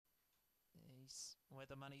Money's where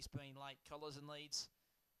the money's been late. Collars and leads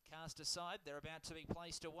cast aside. They're about to be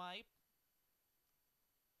placed away.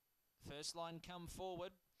 First line come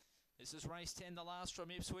forward. This is race 10, the last from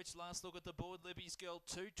Ipswich. Last look at the board. Libby's Girl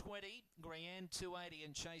 $2.20, Grianne $2.80,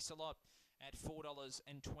 and Chase a Lot at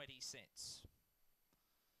 $4.20.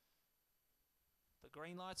 The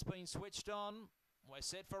green light's been switched on. We're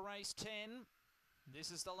set for race 10. This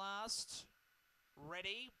is the last.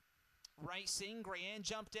 Ready. Racing. Grianne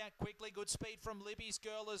jumped out quickly. Good speed from Libby's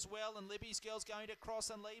Girl as well. And Libby's Girl's going to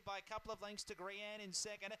cross and lead by a couple of lengths to Grianne in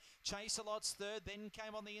second. Chase a Lot's third. Then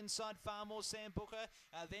came on the inside Far More Sam Booker.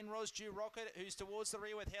 Then Rosdew Rocket, who's towards the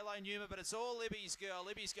rear with Hello Numa. But it's all Libby's Girl.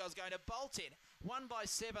 Libby's Girl's going to bolt in. Won by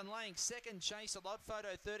 7 lengths. Second, Chase a Lot. Photo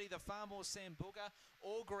 30, the Far More Sam Booker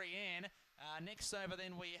or Grianne. Next over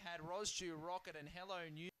then we had Rosdew Rocket and Hello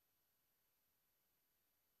Numa.